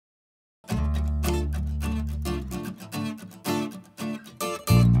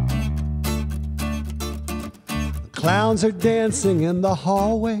Clowns are dancing in the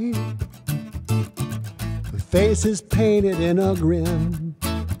hallway, faces painted in a grin.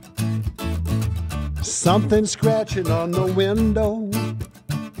 Something scratching on the window,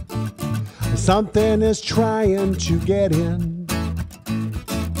 something is trying to get in.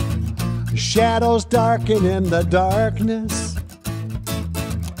 Shadows darken in the darkness,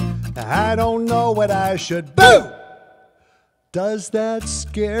 I don't know what I should do. Does that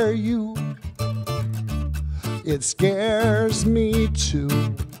scare you? It scares me too.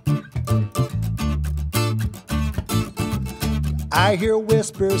 I hear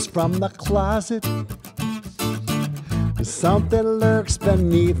whispers from the closet, something lurks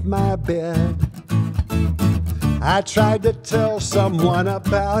beneath my bed. I tried to tell someone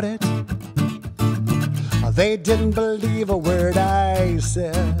about it, they didn't believe a word I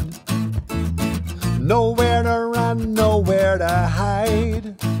said. Nowhere to run, nowhere to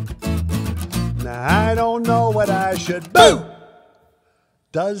hide. Now I don't know what I should do.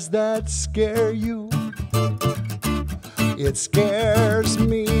 Does that scare you? It scares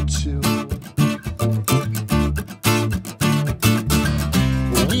me too.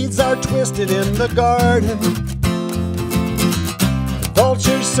 Weeds are twisted in the garden,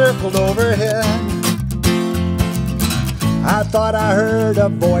 vultures circled overhead. I thought I heard a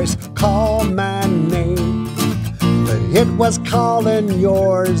voice call my name, but it was calling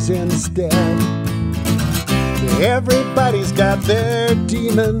yours instead. Everybody's got their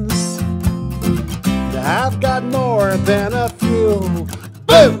demons, I've got more than a few.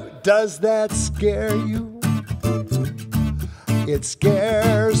 Boo! Does that scare you? It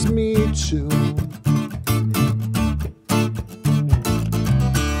scares me too.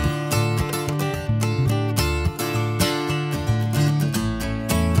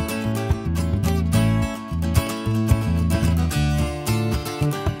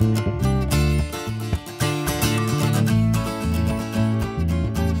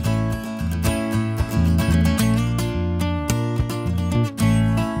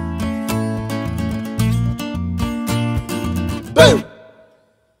 Boom!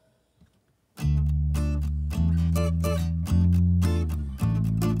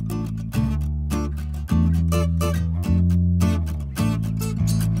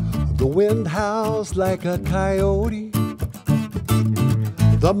 The wind howls like a coyote,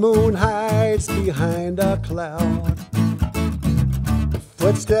 the moon hides behind a cloud.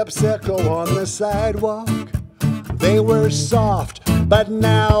 Footsteps echo on the sidewalk, they were soft, but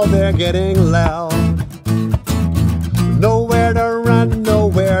now they're getting loud. Nowhere to run,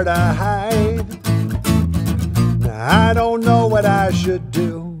 nowhere to hide. Now I don't know what I should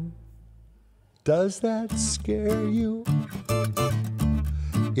do. Does that scare you?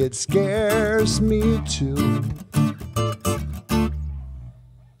 It scares me too.